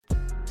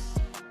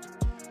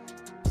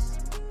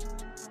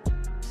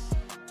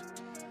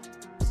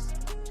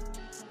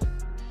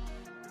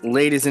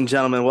Ladies and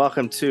gentlemen,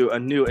 welcome to a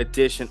new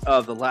edition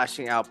of the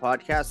Lashing Out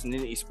Podcast and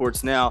Nittany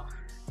Sports Now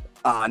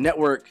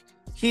network.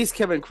 He's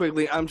Kevin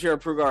Quigley. I'm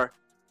Jarrod Prugar.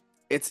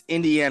 It's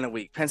Indiana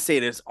week. Penn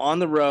State is on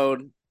the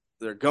road.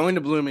 They're going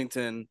to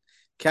Bloomington.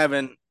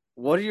 Kevin,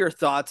 what are your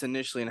thoughts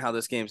initially on how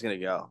this game's going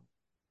to go?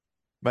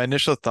 My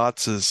initial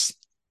thoughts is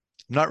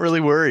I'm not really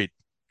worried.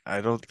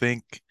 I don't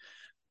think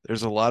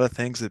there's a lot of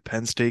things that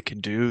Penn State can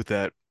do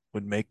that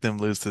would make them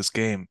lose this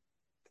game.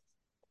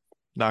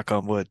 Knock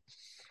on wood.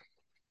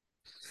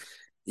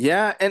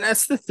 Yeah, and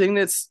that's the thing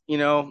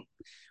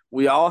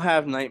we all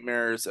have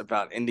nightmares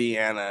about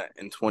Indiana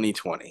in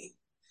 2020.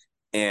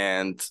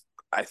 And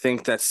I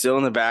think that's still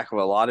in the back of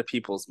a lot of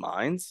people's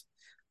minds,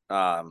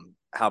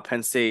 how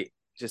Penn State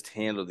just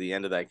handled the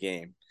end of that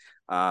game.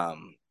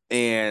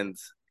 And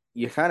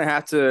you kind of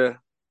have to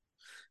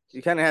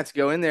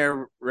go in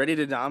there ready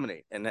to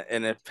dominate. And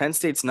if Penn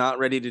State's not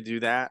ready to do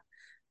that,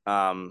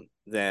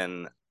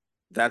 then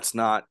that's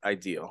not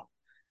ideal.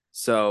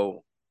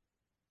 So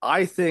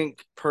I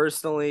think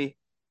personally,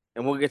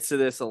 and we'll get to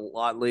this a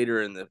lot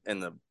later in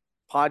the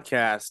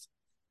podcast,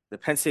 the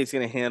Penn State's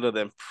going to handle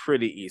them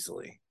pretty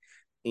easily,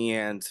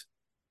 and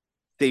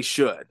they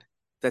should.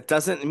 That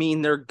doesn't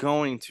mean they're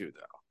going to,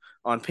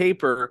 though. On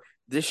paper,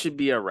 this should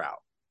be a rout.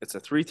 It's a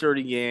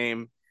 3:30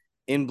 game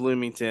in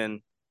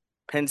Bloomington.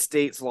 Penn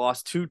State's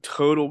lost 2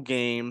 total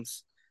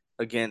games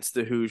against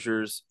the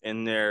Hoosiers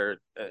in their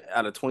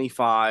out of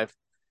 25,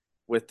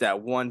 with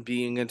that one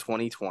being in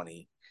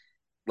 2020.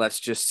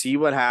 Let's just see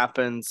what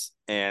happens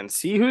and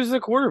see who's the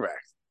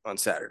quarterback on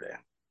Saturday.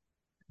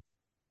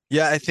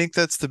 Yeah, I think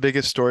that's the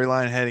biggest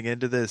storyline heading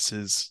into this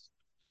is,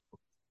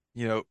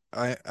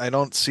 I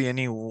don't see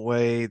any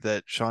way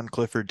that Sean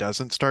Clifford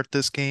doesn't start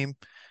this game.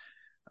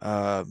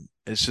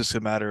 It's just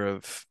a matter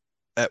of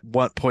at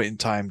what point in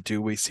time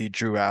do we see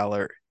Drew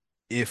Aller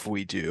if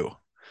we do.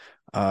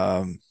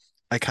 I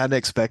kind of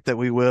expect that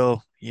we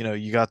will.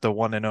 You got the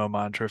 1-0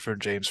 mantra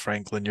from James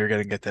Franklin. You're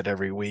going to get that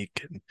every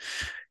week. And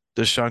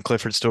does Sean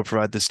Clifford still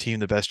provide this team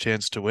the best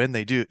chance to win?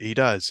 They do. He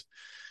does.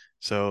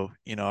 So,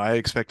 I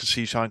expect to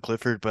see Sean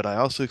Clifford, but I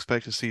also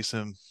expect to see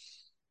some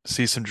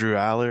Drew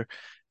Aller.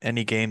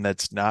 Any game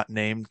that's not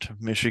named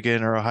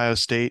Michigan or Ohio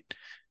State,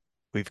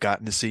 we've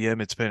gotten to see him.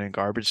 It's been in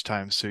garbage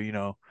time.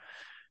 So,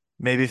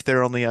 maybe if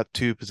they're only up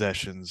 2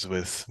 possessions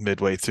with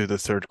midway through the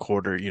third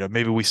quarter,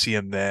 maybe we see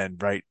him then,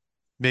 right?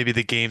 Maybe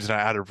the game's not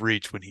out of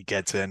reach when he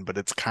gets in, but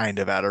it's kind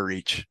of out of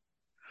reach.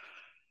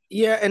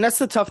 Yeah, and that's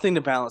the tough thing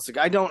to balance.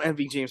 Like, I don't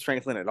envy James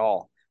Franklin at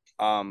all,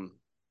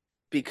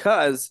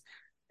 because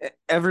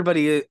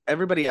everybody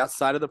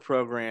outside of the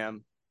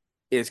program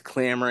is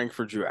clamoring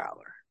for Drew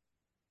Aller.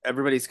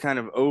 Everybody's kind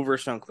of over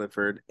Sean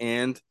Clifford,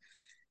 and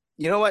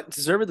you know what?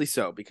 Deservedly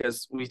so,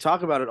 because we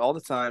talk about it all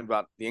the time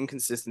about the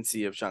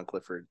inconsistency of Sean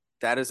Clifford.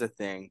 That is a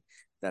thing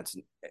that's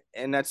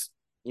and that's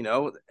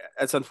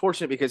that's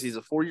unfortunate because he's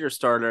a 4-year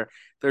starter.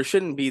 There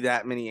shouldn't be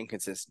that many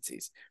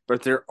inconsistencies,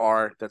 but there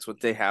are. That's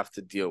what they have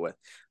to deal with.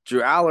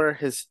 Drew Aller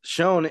has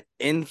shown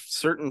in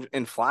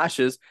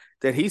flashes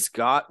that he's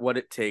got what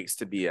it takes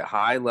to be a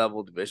high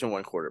level Division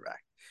I quarterback,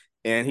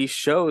 and he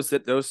shows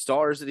that those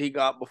stars that he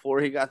got before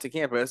he got to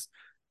campus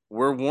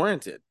were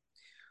warranted.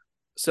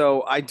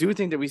 So I do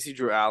think that we see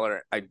Drew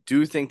Aller. I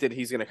do think that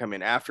he's going to come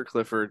in after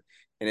Clifford,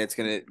 and it's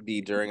going to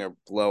be during a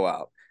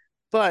blowout.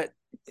 But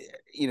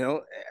you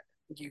know,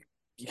 you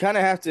kind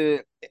of have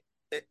to.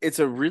 It's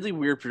a really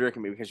weird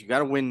predicament because you got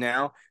to win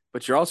now,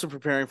 but you're also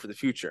preparing for the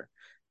future.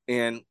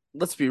 And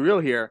let's be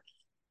real here.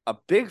 A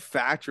big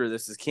factor of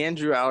this is, can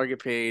Drew Aller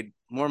get paid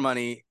more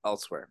money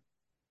elsewhere?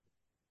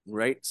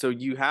 Right. So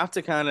you have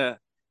to kind of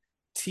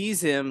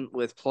tease him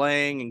with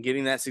playing and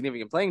getting that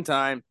significant playing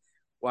time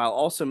while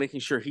also making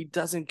sure he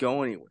doesn't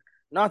go anywhere.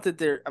 Not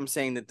that I'm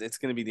saying that it's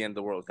going to be the end of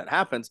the world if that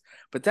happens,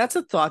 but that's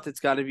a thought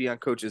that's got to be on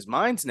coaches'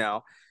 minds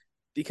now,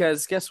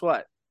 because guess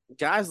what?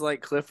 Guys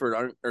like Clifford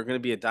are going to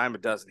be a dime a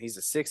dozen. He's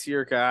a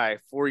 6-year guy,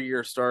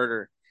 4-year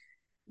starter.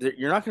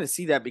 You're not going to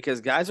see that because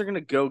guys are going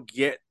to go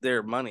get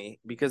their money,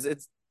 because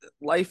it's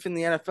life in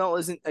the NFL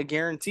isn't a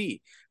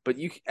guarantee, but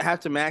you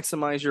have to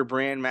maximize your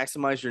brand,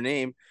 maximize your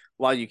name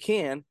while you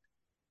can,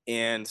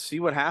 and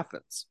see what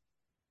happens.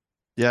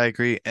 Yeah, I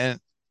agree. And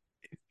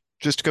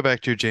just to go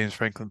back to your James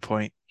Franklin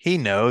point, he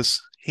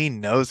knows the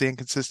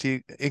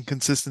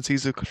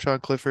inconsistencies of Sean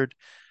Clifford.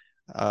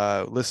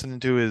 Listening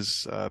to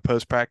his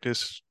post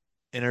practice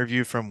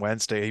interview from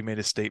Wednesday, he made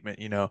a statement.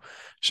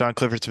 Sean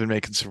Clifford's been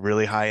making some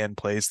really high end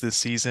plays this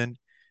season,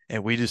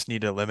 and we just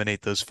need to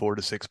eliminate those 4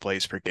 to 6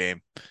 plays per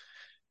game.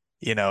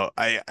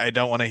 I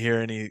don't want to hear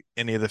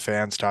any of the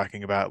fans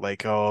talking about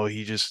like, oh,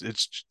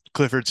 it's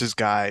Clifford's his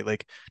guy.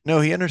 Like,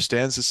 no, he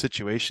understands the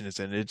situation is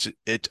in.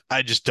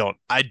 I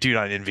do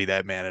not envy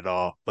that man at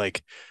all.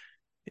 Like,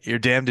 you're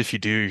damned if you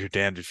do, you're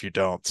damned if you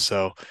don't.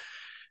 So,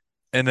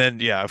 and then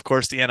yeah, of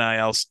course the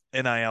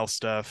NIL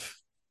stuff.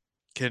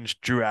 Can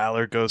Drew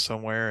Aller go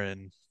somewhere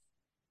and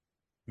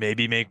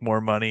maybe make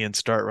more money and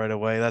start right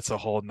away? That's a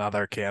whole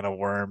nother can of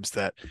worms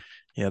that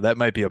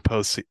might be a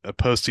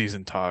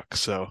postseason talk.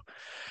 So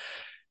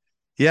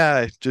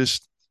yeah,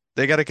 just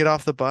they got to get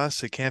off the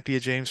bus. It can't be a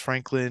James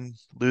Franklin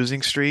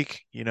losing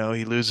streak. You know,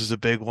 he loses a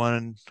big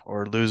one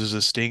or loses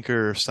a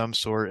stinker of some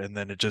sort, and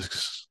then they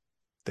just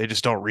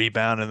don't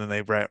rebound, and then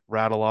they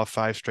rattle off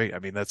five straight. I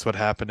mean, that's what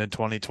happened in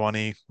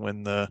 2020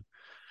 when the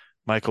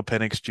Michael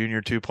Penix Jr.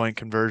 2-point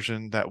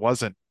conversion that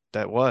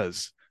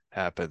was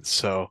happened.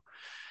 So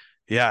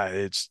yeah,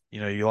 it's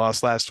you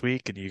lost last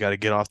week, and you got to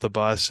get off the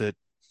bus at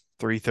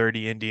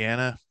 3:30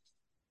 Indiana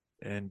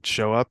and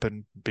show up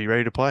and be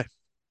ready to play.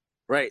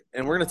 Right.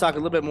 And we're going to talk a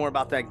little bit more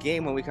about that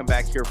game when we come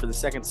back here for the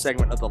second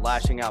segment of the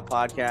Lashing Out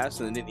podcast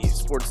and the Nittany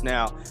Sports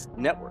Now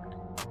Network.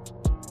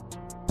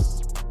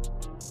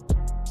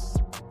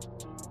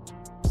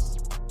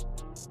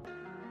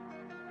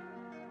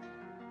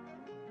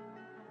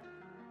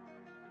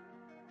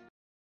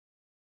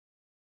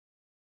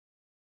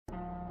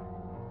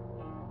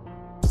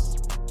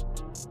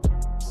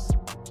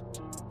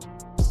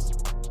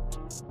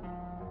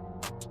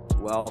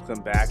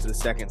 Welcome back to the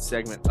second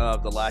segment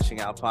of the Lashing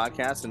Out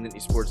podcast and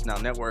Nittany Sports Now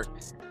Network.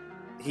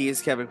 He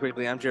is Kevin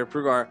Quigley. I'm Jarrod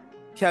Prugar.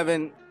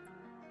 Kevin,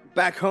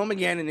 back home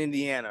again in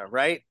Indiana,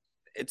 right?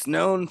 It's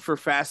known for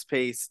fast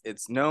pace.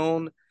 It's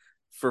known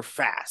for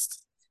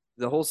fast.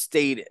 The whole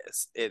state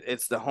is.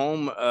 It's the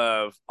home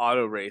of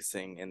auto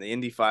racing and the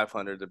Indy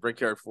 500, the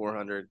Brickyard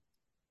 400.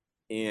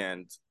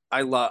 And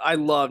I love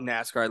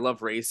NASCAR. I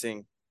love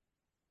racing.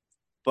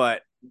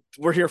 But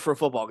we're here for a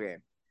football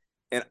game.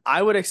 And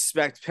I would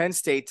expect Penn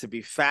State to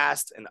be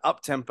fast and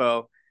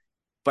up-tempo,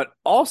 but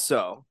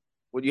also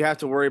what you have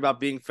to worry about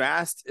being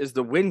fast is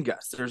the wind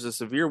gusts. There's a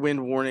severe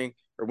wind warning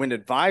or wind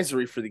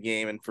advisory for the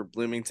game and for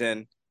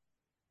Bloomington,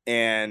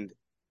 and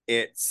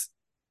it's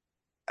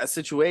a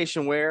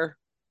situation where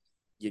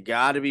you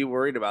got to be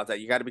worried about that.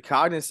 You got to be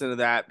cognizant of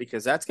that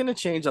because that's going to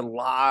change a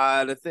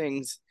lot of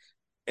things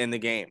in the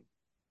game.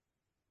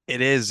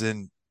 It is,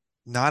 and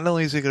not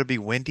only is it going to be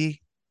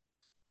windy,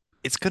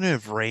 it's going to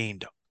have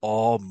rained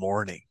all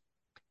morning.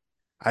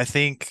 I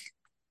think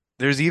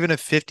there's even a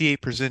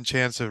 58%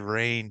 chance of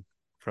rain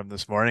from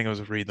this morning. I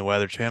was reading the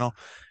Weather Channel.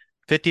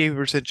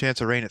 58%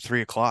 chance of rain at 3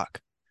 o'clock.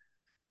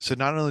 So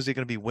not only is it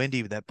going to be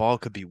windy, but that ball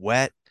could be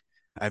wet.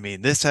 I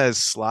mean, this has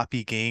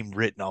sloppy game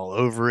written all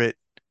over it.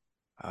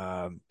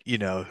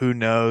 Who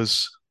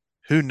knows?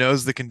 Who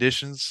knows the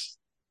conditions?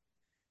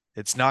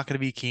 It's not going to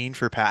be keen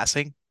for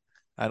passing.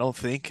 I don't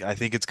think. I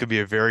think it's going to be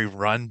a very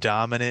run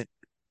dominant.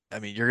 I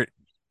mean, you're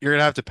going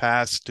to have to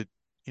pass to,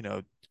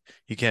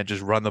 you can't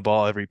just run the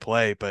ball every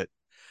play, but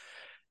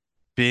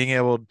being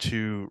able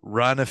to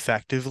run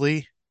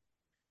effectively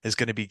is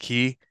going to be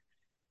key.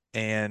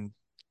 And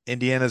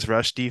Indiana's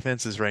rush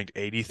defense is ranked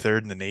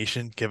 83rd in the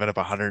nation, giving up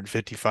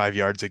 155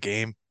 yards a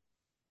game.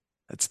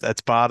 That's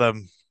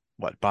bottom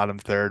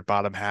third,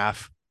 bottom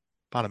half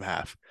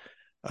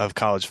of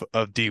college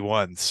of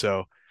D1.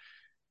 So,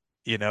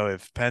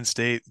 if Penn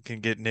State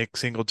can get Nick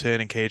Singleton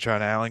and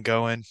Katron Allen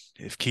going,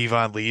 if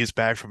Kevon Lee is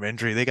back from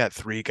injury, they got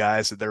three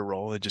guys that they're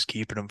rolling, just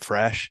keeping them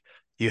fresh.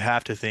 You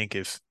have to think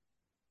if,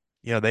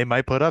 they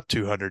might put up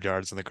 200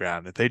 yards on the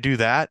ground. If they do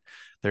that,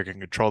 they're going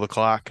to control the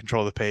clock,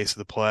 control the pace of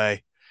the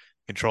play,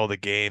 control the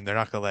game. They're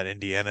not going to let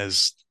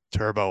Indiana's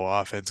turbo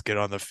offense get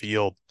on the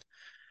field.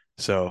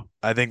 So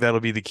I think that'll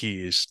be the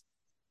key is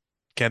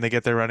can they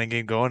get their running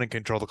game going and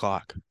control the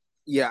clock?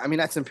 Yeah, I mean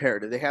that's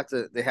imperative. They have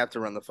to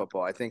run the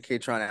football. I think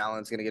Katron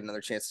Allen's going to get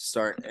another chance to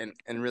start,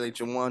 and really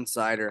Jaywan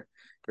Sider,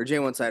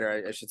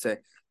 I should say,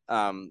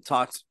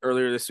 talked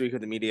earlier this week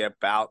with the media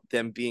about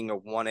them being a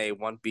 1A,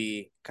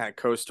 1B kind of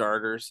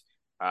co-starters,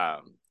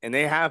 and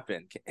they have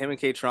been. Him and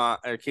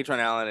Katron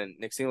Allen and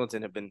Nick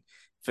Singleton have been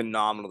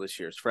phenomenal this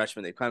year as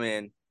freshmen. They've come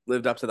in,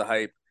 lived up to the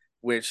hype,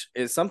 which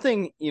is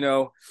something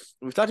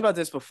we've talked about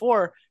this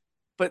before,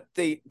 but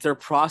they're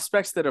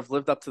prospects that have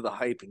lived up to the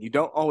hype, and you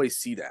don't always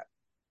see that.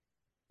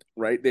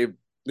 Right, they've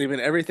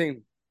been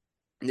everything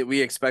that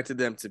we expected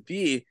them to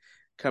be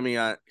coming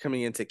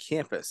into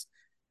campus,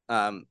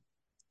 and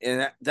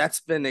that's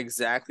been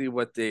exactly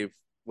what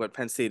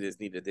Penn State has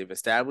needed. They've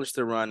established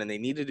the run, and they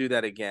need to do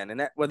that again.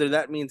 And whether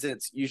that means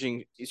it's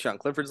using Sean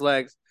Clifford's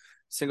legs,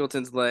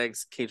 Singleton's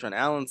legs, Katron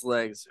Allen's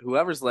legs,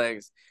 whoever's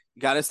legs,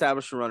 you got to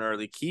establish the run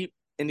early, keep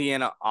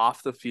Indiana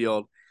off the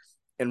field,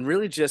 and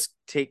really just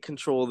take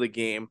control of the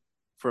game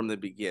from the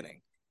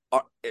beginning.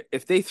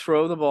 If they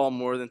throw the ball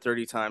more than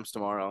 30 times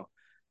tomorrow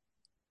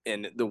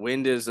and the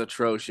wind is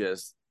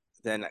atrocious,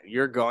 then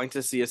you're going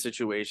to see a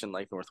situation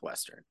like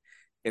Northwestern.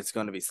 It's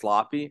going to be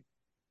sloppy.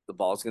 The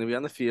ball's going to be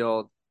on the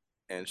field,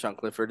 and Sean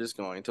Clifford is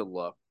going to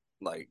look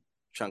like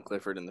Sean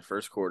Clifford in the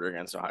first quarter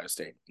against Ohio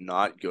State.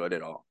 Not good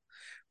at all.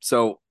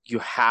 So you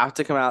have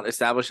to come out,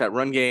 establish that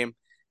run game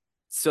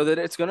so that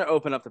it's going to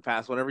open up the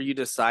pass whenever you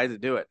decide to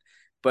do it.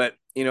 But,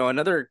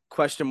 another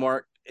question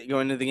mark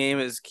going into the game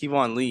is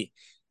Kevon Lee.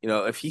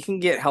 If he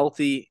can get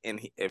healthy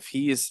and if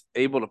he is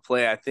able to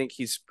play, I think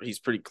he's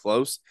pretty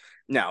close.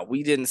 Now,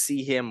 we didn't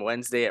see him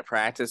Wednesday at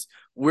practice.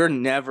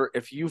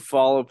 If you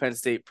follow Penn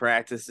State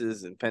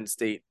practices and Penn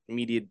State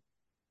media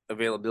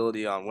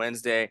availability on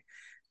Wednesday,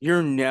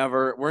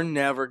 we're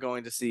never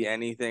going to see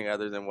anything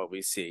other than what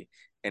we see.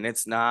 And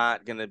it's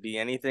not going to be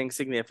anything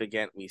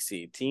significant. We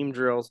see team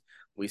drills,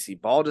 we see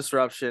ball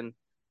disruption,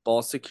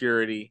 ball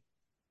security,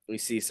 we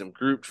see some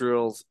group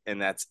drills,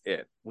 and that's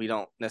it. We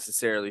don't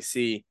necessarily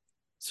see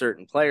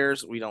certain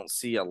players. We don't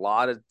see a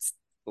lot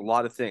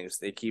of things.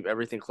 They keep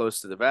everything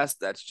close to the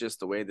vest. That's just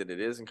the way that it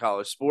is in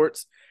college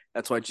sports.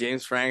 That's why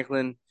James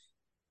Franklin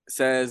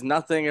says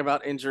nothing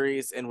about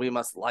injuries, and we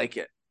must like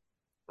it,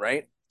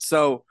 right?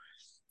 So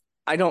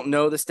I don't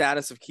know the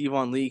status of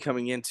Kevon Lee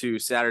coming into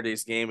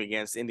Saturday's game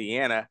against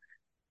Indiana,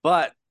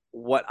 but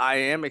what I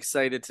am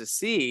excited to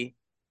see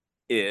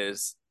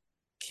is,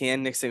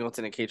 can Nick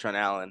Singleton and Katron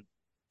Allen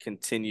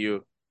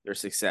continue their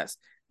success?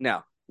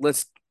 Now,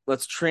 let's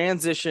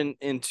transition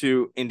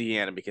into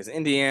Indiana, because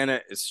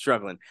Indiana is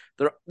struggling.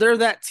 They're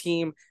that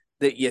team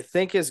that you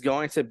think is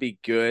going to be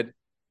good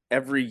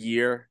every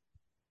year,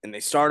 and they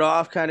start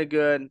off kind of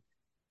good,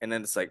 and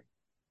then it's like,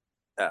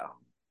 oh,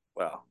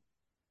 well,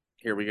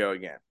 here we go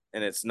again.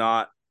 And it's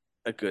not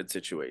a good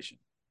situation.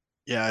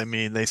 Yeah, I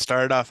mean, they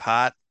started off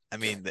hot. I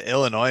mean, the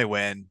Illinois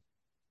win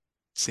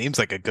seems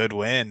like a good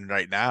win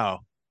right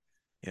now.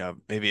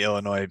 Maybe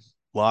Illinois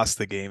lost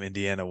the game,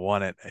 Indiana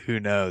won it. Who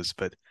knows?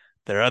 But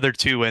their other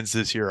two wins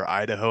this year are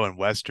Idaho and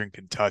Western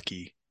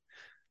Kentucky.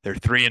 They're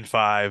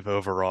 3-5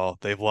 overall.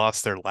 They've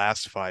lost their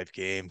last 5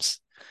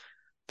 games.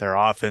 Their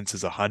offense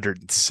is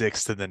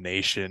 106th in the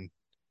nation.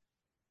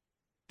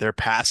 Their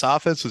pass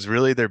offense was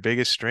really their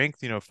biggest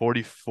strength,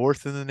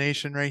 44th in the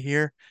nation right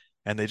here.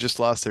 And they just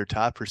lost their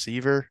top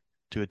receiver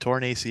to a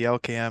torn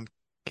ACL, Cam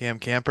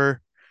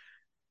Camper.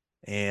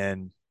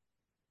 And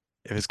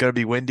if it's going to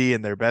be windy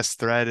and their best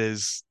threat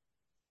is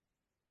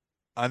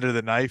under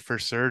the knife for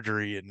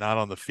surgery and not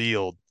on the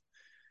field,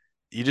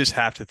 you just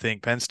have to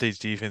think Penn State's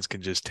defense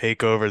can just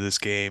take over this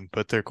game,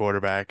 put their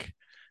quarterback,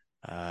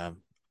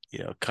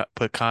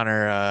 put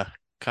Connor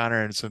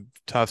in some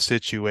tough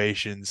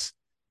situations,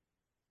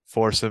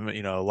 force him,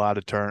 a lot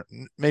of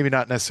maybe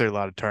not necessarily a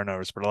lot of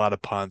turnovers, but a lot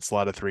of punts, a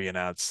lot of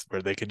 3-and-outs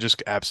where they can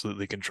just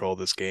absolutely control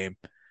this game.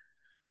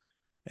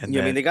 And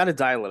Yeah, I mean, then, they got to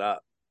dial it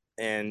up,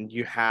 and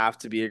you have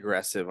to be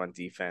aggressive on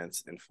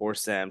defense and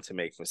force them to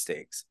make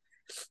mistakes.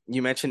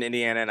 You mentioned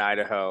Indiana and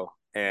Idaho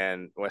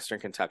and Western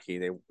Kentucky.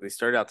 They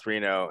started out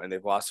 3-0, and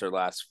they've lost their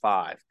last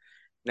 5.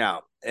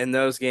 Now, in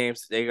those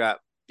games, they got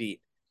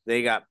beat.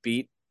 They got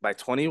beat by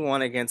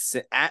 21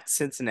 at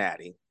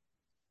Cincinnati.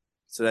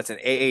 So that's an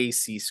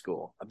AAC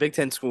school. A Big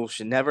Ten school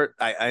should never.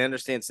 I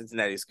understand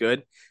Cincinnati's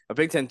good. A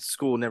Big Ten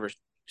school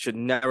should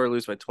never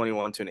lose by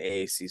 21 to an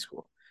AAC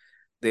school.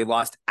 They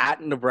lost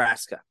at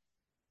Nebraska.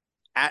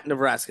 At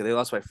Nebraska, they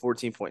lost by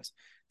 14 points.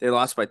 They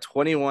lost by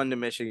 21 to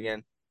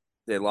Michigan.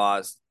 They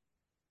lost.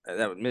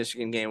 That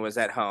Michigan game was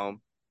at home,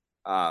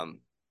 and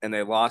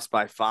they lost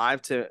by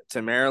 5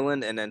 to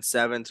Maryland, and then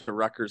 7 to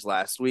Rutgers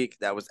last week.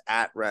 That was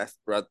at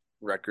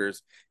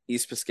Rutgers.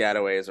 East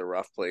Piscataway is a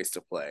rough place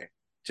to play.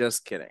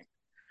 Just kidding.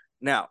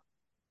 Now,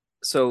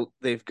 so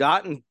they've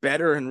gotten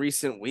better in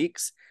recent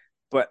weeks,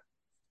 but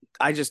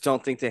I just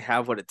don't think they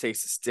have what it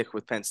takes to stick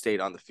with Penn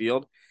State on the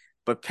field.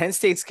 But Penn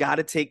State's got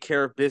to take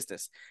care of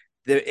business.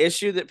 The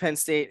issue that Penn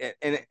State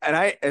and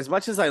I, as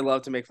much as I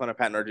love to make fun of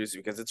Pat Narduzzi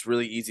because it's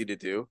really easy to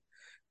do,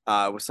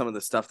 with some of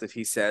the stuff that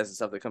he says and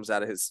stuff that comes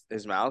out of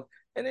his mouth,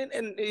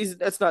 and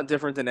that's not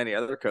different than any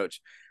other coach,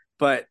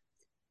 but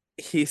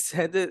he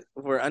said that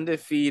we're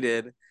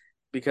undefeated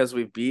because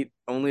we beat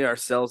only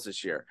ourselves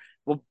this year.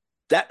 Well,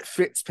 that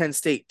fits Penn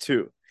State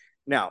too.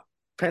 Now,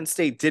 Penn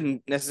State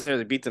didn't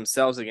necessarily beat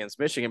themselves against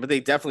Michigan, but they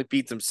definitely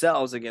beat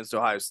themselves against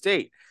Ohio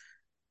State.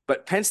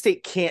 But Penn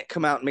State can't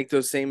come out and make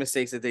those same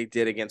mistakes that they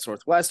did against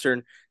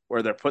Northwestern,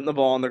 where they're putting the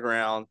ball on the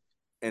ground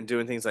and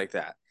doing things like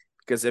that.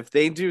 Because if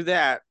they do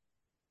that,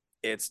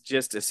 it's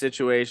just a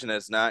situation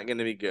that's not going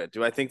to be good.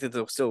 Do I think that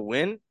they'll still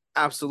win?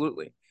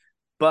 Absolutely.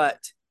 But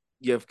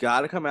you've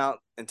got to come out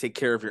and take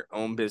care of your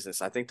own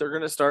business. I think they're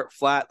going to start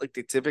flat like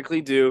they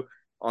typically do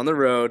on the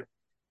road,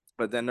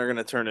 but then they're going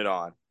to turn it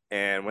on.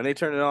 And when they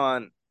turn it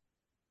on,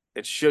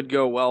 it should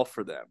go well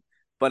for them.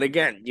 But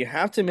again, you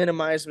have to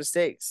minimize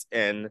mistakes.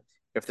 And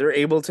if they're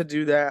able to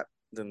do that,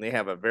 then they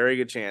have a very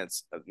good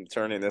chance of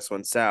turning this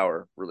one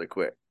sour really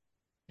quick.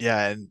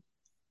 yeah, and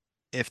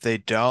if they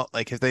don't,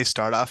 like if they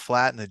start off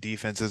flat and the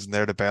defense isn't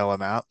there to bail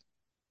them out,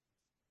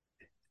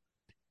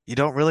 you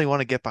don't really want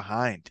to get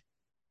behind.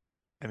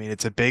 I mean,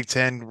 it's a Big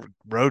Ten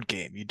road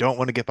game. You don't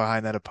want to get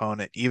behind that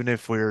opponent, even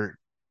if we're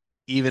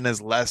even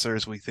as lesser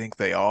as we think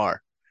they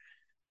are.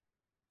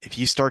 If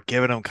you start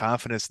giving them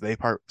confidence,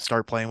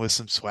 start playing with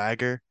some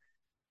swagger,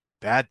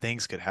 bad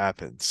things could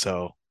happen.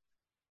 So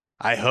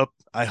I hope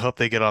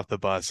they get off the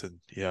bus and,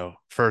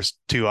 first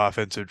 2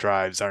 offensive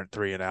drives aren't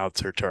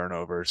 3-and-outs or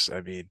turnovers.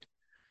 I mean,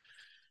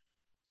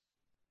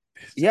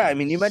 Yeah, I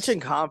mean, you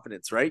mentioned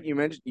confidence, right? You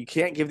mentioned you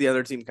can't give the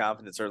other team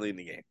confidence early in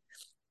the game.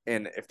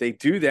 And if they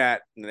do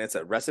that, then it's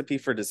a recipe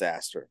for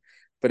disaster.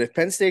 But if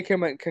Penn State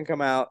can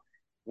come out,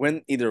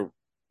 when either,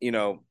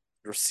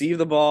 receive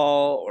the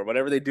ball or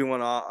whatever they do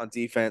on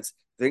defense,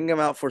 they can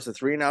come out, force a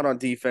 3-and-out on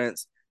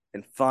defense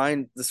and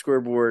find the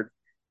scoreboard.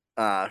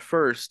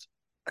 first,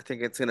 I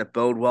think it's going to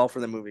bode well for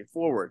them moving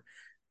forward.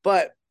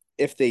 But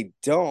if they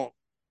don't,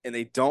 and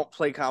they don't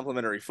play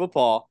complementary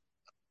football,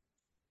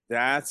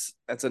 that's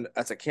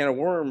a can of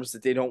worms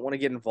that they don't want to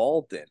get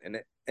involved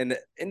in. And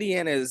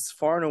Indiana is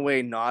far and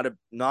away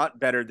not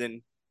better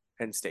than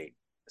Penn State.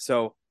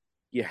 So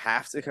you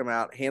have to come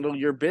out, handle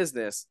your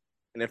business,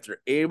 and if they're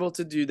able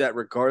to do that,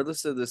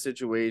 regardless of the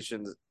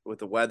situations with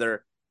the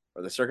weather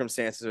or the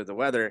circumstances with the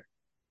weather,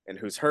 and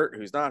who's hurt,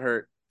 who's not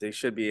hurt, they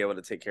should be able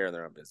to take care of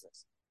their own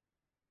business.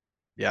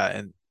 Yeah,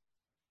 and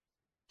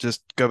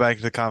just go back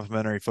to the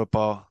complimentary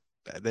football.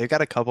 They've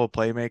got a couple of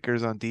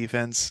playmakers on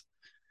defense.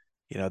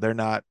 They're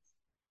not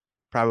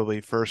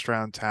probably first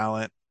round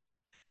talent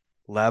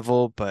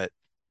level, but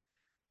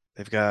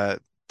they've got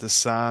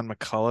Desan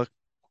McCullough.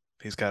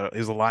 He's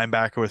a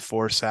linebacker with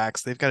 4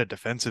 sacks. They've got a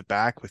defensive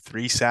back with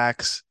 3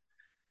 sacks.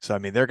 So I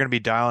mean, they're going to be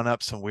dialing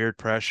up some weird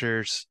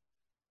pressures,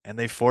 and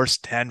they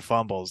forced 10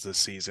 fumbles this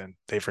season.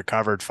 They've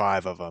recovered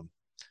 5 of them.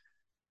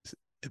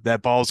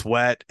 That ball's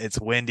wet. It's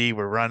windy.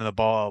 We're running the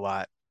ball a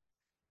lot.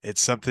 It's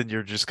something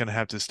you're just going to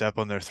have to step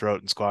on their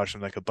throat and squash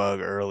them like a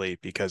bug early,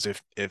 because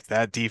if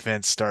that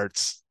defense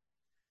starts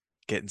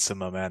getting some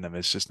momentum,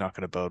 it's just not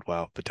going to bode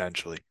well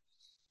potentially.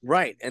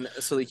 Right. And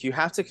so like you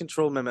have to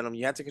control momentum,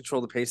 you have to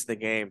control the pace of the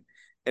game.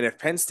 And if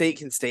Penn State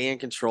can stay in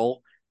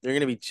control, they're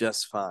going to be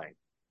just fine.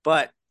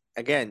 But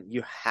again,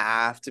 you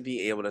have to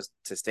be able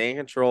to stay in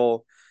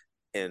control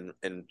and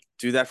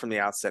do that from the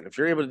outset. If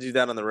you're able to do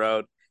that on the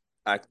road,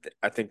 I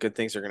think good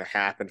things are going to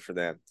happen for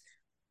them.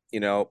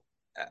 You know,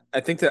 I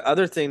think the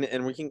other thing,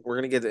 and we're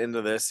going to get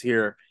into this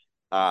here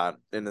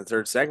in the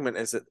third segment,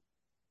 is that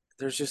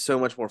there's just so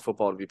much more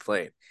football to be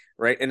played,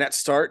 right? And that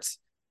starts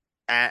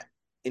at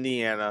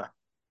Indiana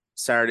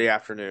Saturday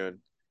afternoon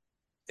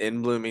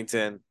in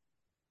Bloomington.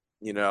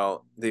 You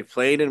know, they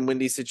played in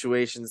windy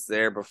situations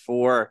there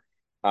before.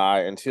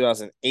 In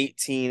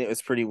 2018, it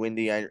was pretty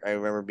windy. I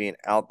remember being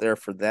out there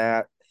for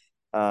that.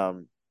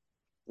 Um,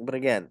 but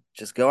again,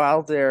 just go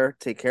out there,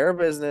 take care of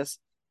business,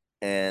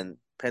 and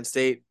Penn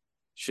State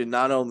should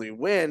not only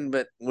win,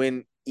 but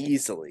win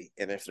easily.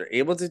 And if they're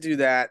able to do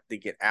that, they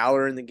get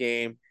Aller in the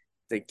game,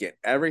 they get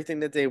everything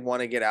that they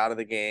want to get out of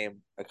the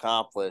game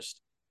accomplished.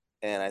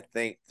 And I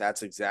think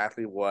that's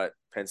exactly what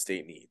Penn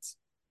State needs.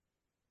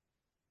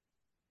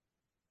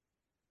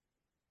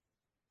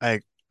 I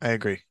I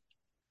agree. You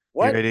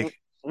What ready?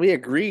 we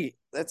agree.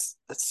 That's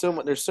so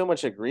much. There's so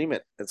much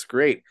agreement. It's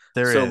great.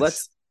 There So is.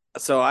 let's.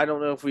 So I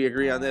don't know if we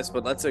agree on this,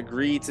 but let's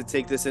agree to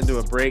take this into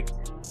a break,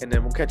 and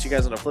then we'll catch you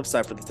guys on the flip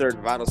side for the third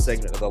and final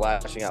segment of the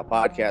Lashing Out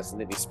Podcast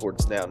and Nittany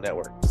Sports Now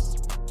Network.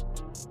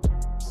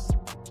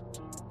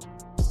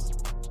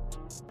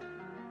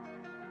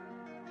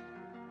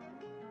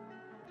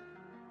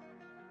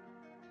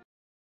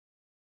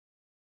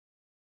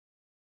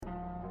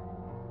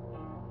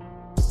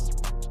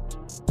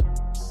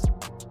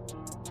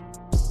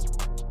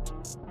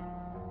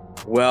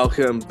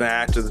 Welcome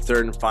back to the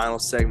third and final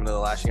segment of the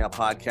Lashing Out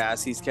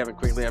Podcast. He's Kevin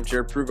Quigley. I'm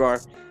Jarrod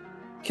Prugar.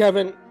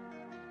 Kevin,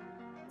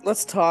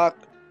 let's talk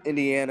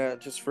Indiana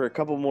just for a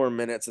couple more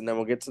minutes, and then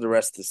we'll get to the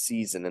rest of the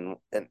season.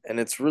 And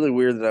it's really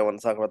weird that I want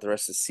to talk about the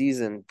rest of the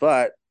season,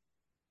 but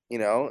you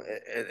know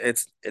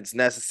it's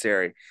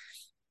necessary.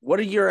 What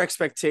are your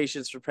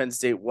expectations for Penn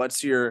State?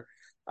 What's your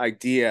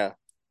idea?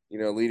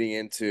 Leading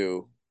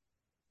into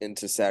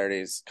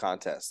Saturday's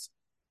contest.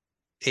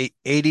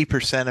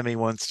 80% of me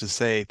wants to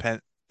say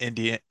Penn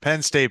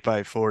State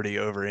by 40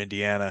 over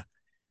Indiana.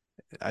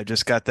 I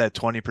just got that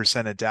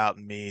 20% of doubt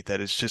in me that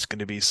it's just going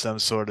to be some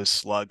sort of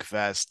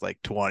slugfest, like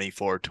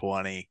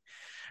 24-20.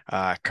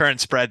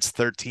 Current spread's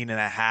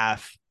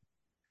 13.5.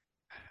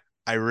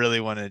 I really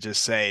want to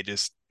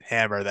just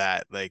hammer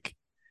that like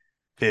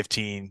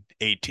 15,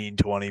 18,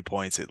 20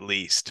 points at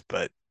least,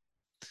 but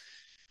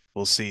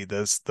we'll see.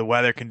 The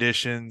weather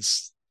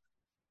conditions,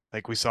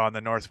 like we saw in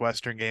the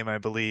Northwestern game, I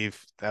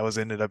believe that was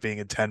ended up being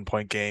a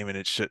 10-point game, and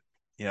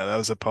that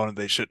was an opponent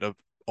they shouldn't have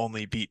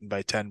only beaten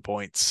by 10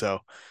 points. So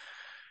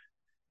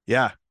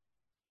yeah,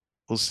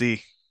 we'll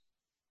see.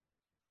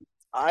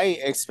 I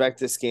expect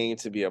this game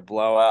to be a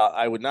blowout.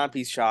 I would not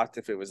be shocked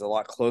if it was a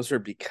lot closer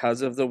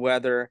because of the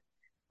weather.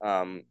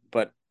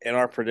 But in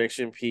our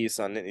prediction piece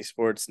on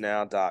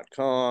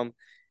NittanySportsNow.com,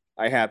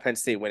 I have Penn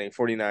State winning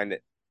 49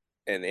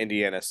 and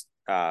Indiana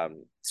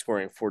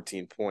scoring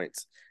 14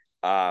 points.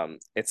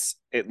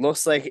 It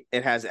looks like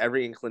it has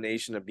every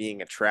inclination of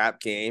being a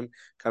trap game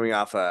coming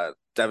off a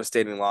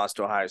devastating loss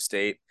to Ohio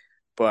State,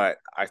 but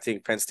I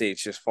think Penn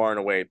State's just far and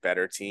away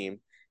better team,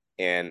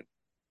 and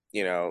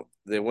the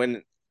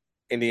win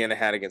Indiana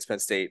had against Penn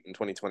State in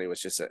 2020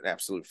 was just an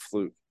absolute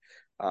fluke.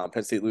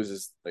 Penn State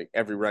loses like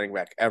every running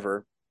back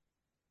ever,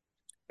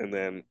 and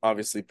then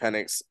obviously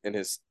Penix in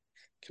his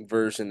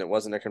conversion that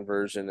wasn't a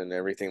conversion and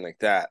everything like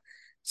that.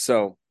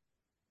 So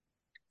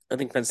I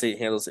think Penn State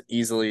handles it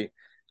easily.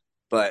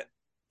 But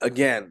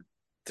again,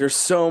 there's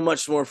so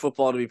much more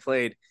football to be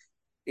played.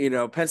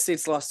 Penn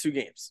State's lost 2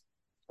 games,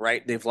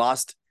 right? They've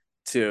lost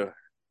to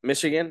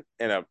Michigan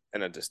in a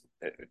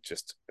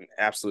just an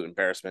absolute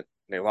embarrassment.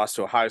 They lost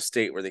to Ohio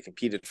State where they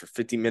competed for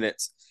 50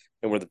 minutes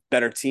and were the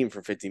better team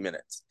for 50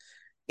 minutes.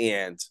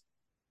 And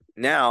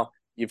now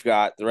you've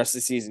got the rest of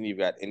the season. You've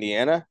got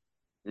Indiana,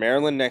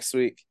 Maryland next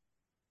week.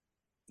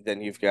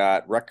 Then you've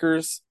got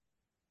Rutgers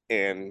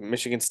and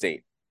Michigan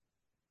State.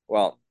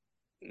 Well,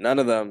 none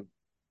of them,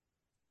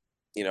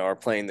 are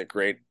playing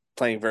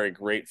very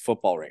great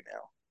football right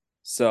now.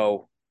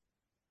 So,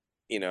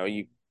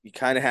 you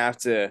kind of have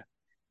to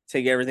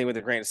take everything with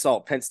a grain of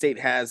salt. Penn State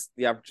has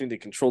the opportunity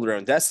to control their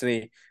own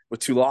destiny with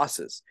two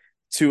losses.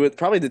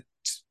 Probably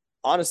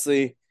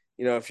honestly,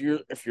 if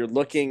you're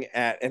looking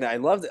at, and I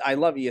love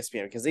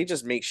ESPN because they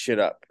just make shit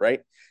up, right?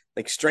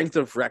 Like strength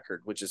of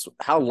record, which is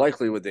how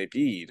likely would they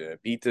be to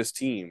beat this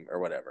team or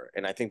whatever.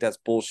 And I think that's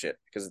bullshit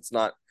because it's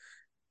not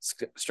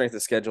strength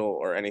of schedule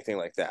or anything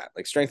like that.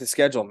 Like strength of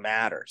schedule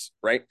matters,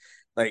 right?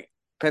 Like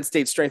Penn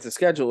State's strength of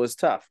schedule is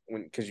tough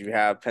because you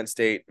have Penn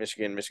State,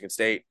 Michigan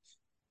State,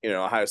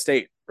 Ohio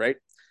State, right?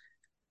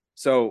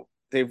 So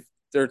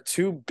their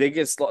two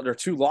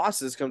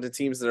losses come to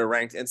teams that are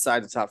ranked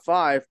inside the top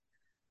five,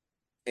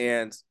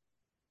 and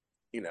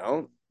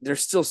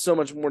there's still so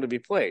much more to be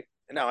played.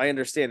 Now I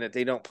understand that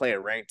they don't play a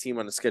ranked team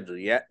on the schedule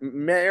yet.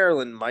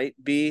 Maryland might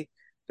be,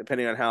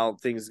 depending on how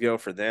things go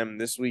for them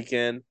this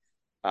weekend.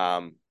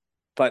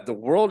 But the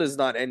world is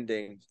not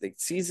ending. The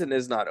season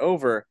is not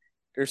over.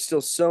 There's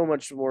still so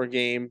much more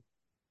game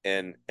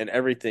and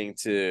everything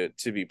to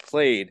be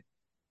played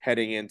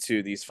heading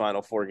into these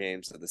final four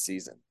games of the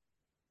season.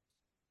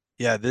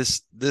 Yeah,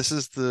 this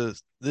is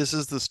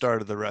the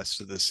start of the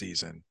rest of the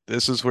season.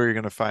 This is where you're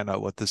going to find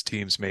out what this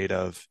team's made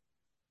of.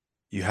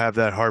 You have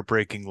that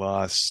heartbreaking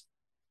loss.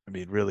 I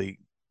mean, really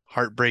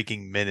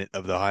heartbreaking minute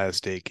of the Ohio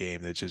State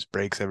game that just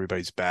breaks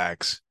everybody's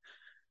backs,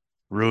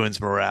 ruins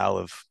morale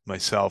of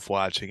myself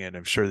watching it.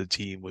 I'm sure the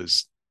team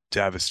was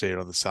devastated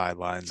on the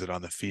sidelines and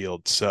on the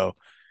field. So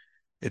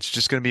it's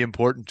just going to be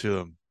important to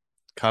them.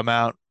 Come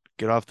out,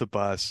 get off the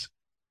bus,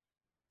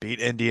 beat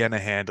Indiana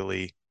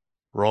handily,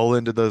 roll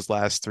into those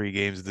last three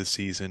games of the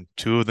season.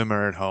 Two of them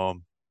are at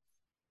home.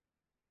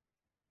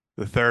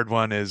 The third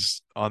one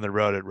is on the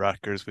road at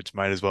Rutgers, which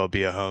might as well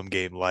be a home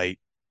game light.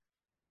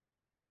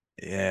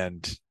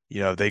 And,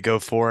 they go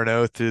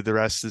 4-0 through the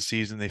rest of the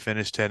season. They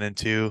finish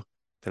 10-2.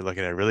 They're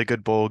looking at a really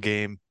good bowl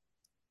game.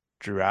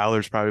 Drew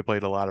Aller's probably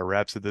played a lot of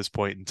reps at this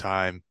point in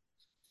time.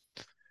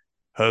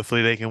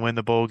 Hopefully they can win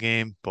the bowl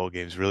game. Bowl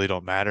games really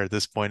don't matter at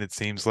this point, it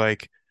seems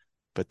like.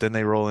 But then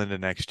they roll into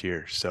next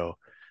year. So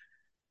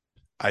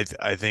I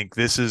think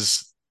this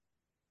is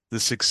the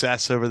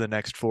success over the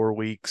next 4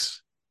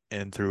 weeks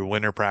and through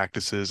winter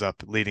practices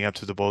leading up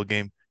to the bowl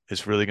game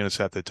is really going to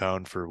set the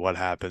tone for what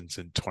happens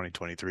in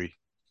 2023.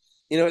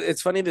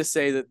 It's funny to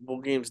say that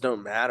bowl games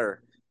don't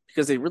matter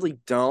because they really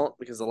don't,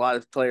 because a lot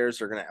of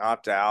players are going to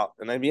opt out.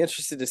 And I'd be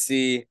interested to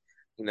see,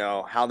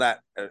 how that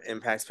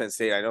impacts Penn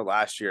State. I know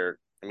last year,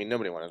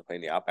 nobody wanted to play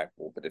in the Outback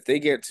Bowl, but if they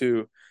get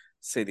to,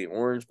 say, the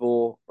Orange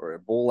Bowl or a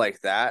bowl like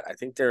that, I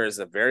think there is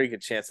a very good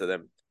chance of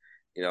them,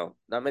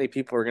 not many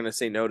people are going to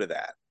say no to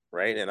that,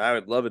 right? And I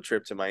would love a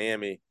trip to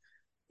Miami,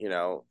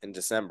 in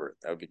December.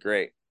 That would be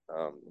great.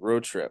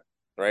 Road trip,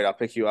 right? I'll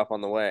pick you up on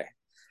the way.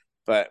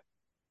 But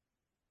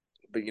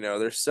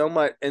there's so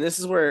much, and this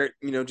is where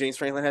James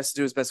Franklin has to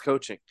do his best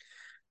coaching,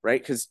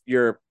 right? Because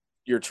you're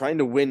trying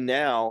to win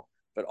now,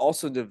 but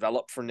also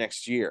develop for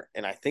next year,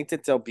 and I think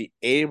that they'll be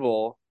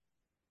able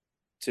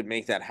to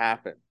make that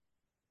happen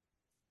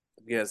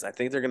because I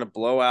think they're going to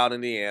blow out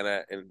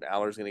Indiana, and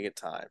Aller's going to get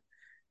time.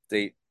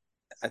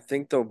 I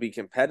think they'll be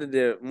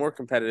more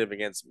competitive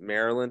against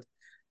Maryland,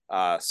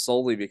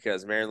 solely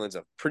because Maryland's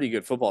a pretty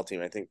good football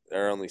team. I think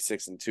they're only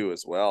 6-2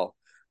 as well.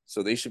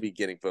 So they should be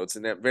getting votes,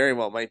 and that very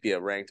well might be a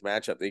ranked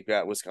matchup. They've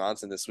got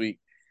Wisconsin this week,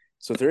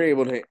 so if they're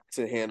able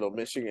to handle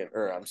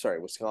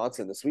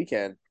Wisconsin this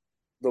weekend,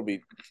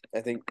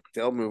 I think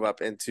they'll move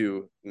up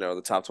into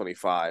the top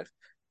 25,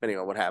 depending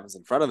on what happens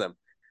in front of them.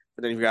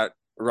 But then you've got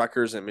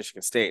Rutgers and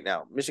Michigan State.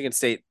 Now, Michigan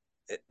State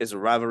is a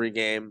rivalry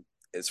game.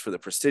 It's for the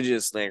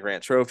prestigious Land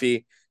Grant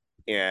Trophy,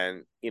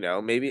 and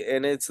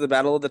and it's the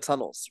battle of the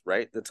tunnels,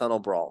 right? The tunnel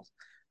brawl.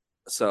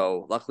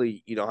 So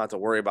luckily, you don't have to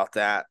worry about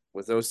that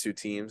with those two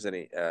teams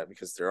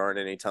because there aren't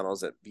any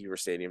tunnels at Beaver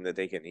Stadium that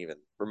they can even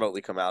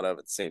remotely come out of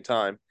at the same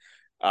time.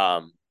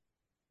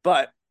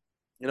 But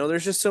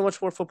there's just so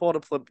much more football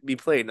to be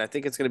played, and I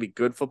think it's going to be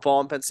good football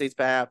on Penn State's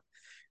behalf,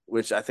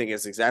 which I think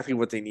is exactly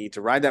what they need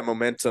to ride that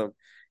momentum,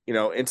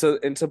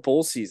 into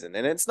bowl season.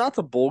 And it's not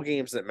the bowl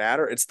games that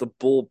matter; it's the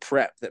bowl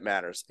prep that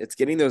matters. It's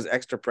getting those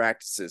extra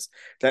practices.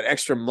 That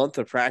extra month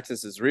of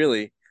practice is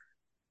really,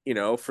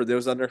 for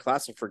those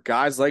underclassmen, for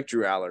guys like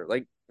Drew Aller,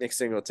 like Nick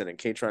Singleton and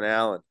Katron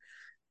Allen,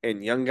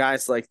 and young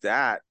guys like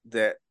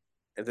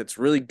that's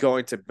really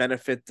going to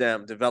benefit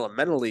them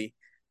developmentally,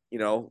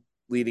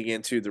 leading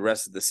into the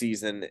rest of the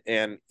season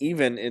and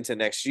even into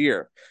next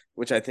year,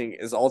 which I think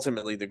is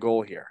ultimately the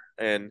goal here.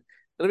 And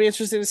it'll be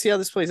interesting to see how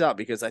this plays out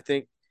because I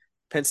think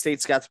Penn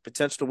State's got the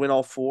potential to win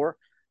all four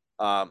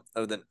of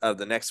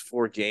the next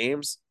 4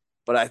 games.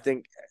 But I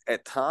think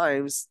at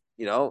times,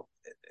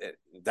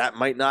 that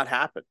might not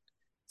happen.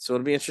 So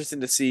it'll be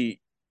interesting to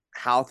see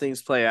how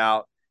things play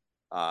out,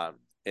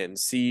 and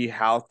see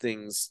how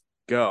things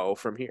go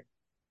from here.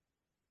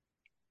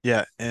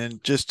 Yeah,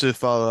 and just to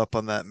follow up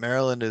on that,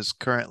 Maryland is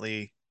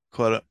currently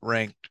quote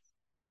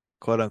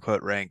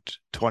unquote ranked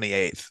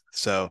 28th.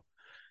 So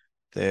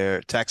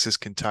they're Texas,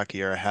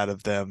 Kentucky are ahead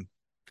of them.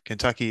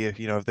 Kentucky,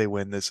 if they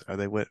win this, are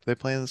they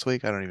playing this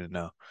week? I don't even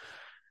know.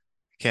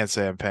 Can't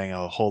say I'm paying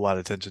a whole lot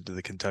of attention to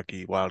the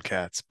Kentucky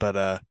Wildcats,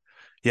 but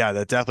yeah,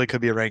 that definitely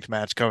could be a ranked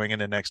match going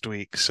into next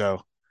week.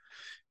 So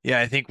yeah,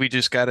 I think we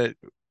just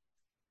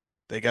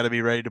they got to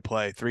be ready to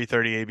play.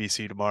 3:30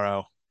 ABC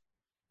tomorrow.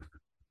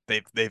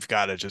 They've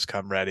got to just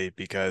come ready,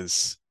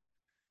 because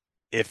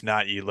if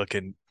not, you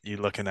looking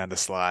at a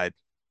slide.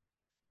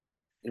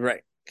 You're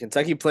right.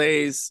 Kentucky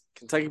plays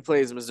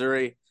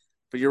Missouri,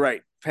 but you're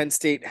right. Penn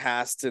State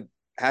has to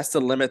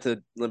limit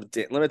the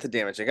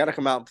damage. They got to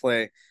come out and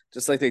play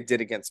just like they did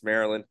against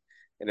Maryland.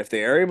 And if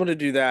they are able to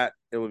do that,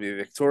 it will be a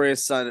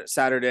victorious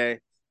Saturday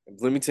in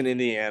Bloomington,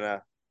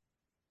 Indiana,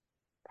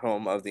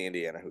 home of the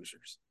Indiana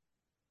Hoosiers.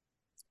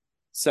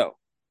 So,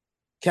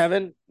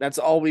 Kevin, that's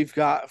all we've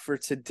got for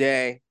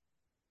today.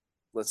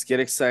 Let's get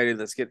excited.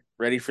 Let's get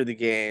ready for the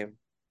game.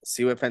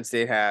 See what Penn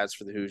State has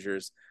for the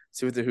Hoosiers.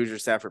 See what the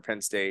Hoosiers have for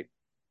Penn State.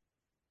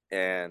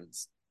 And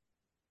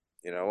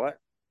you know what?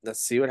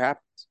 Let's see what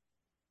happens.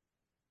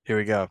 Here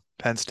we go.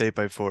 Penn State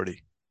by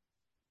 40.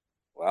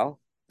 Well,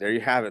 there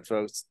you have it,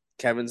 folks.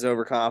 Kevin's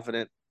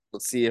overconfident.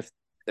 Let's see if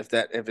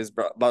his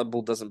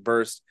bubble doesn't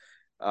burst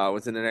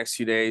within the next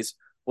few days.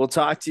 We'll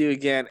talk to you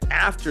again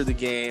after the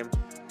game.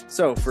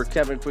 So for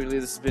Kevin Quigley,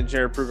 this has been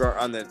Jarrod Prugar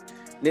on the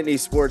Nittany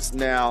Sports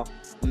Now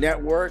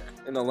Network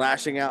and the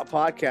Lashing Out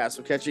Podcast.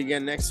 We'll catch you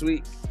again next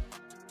week.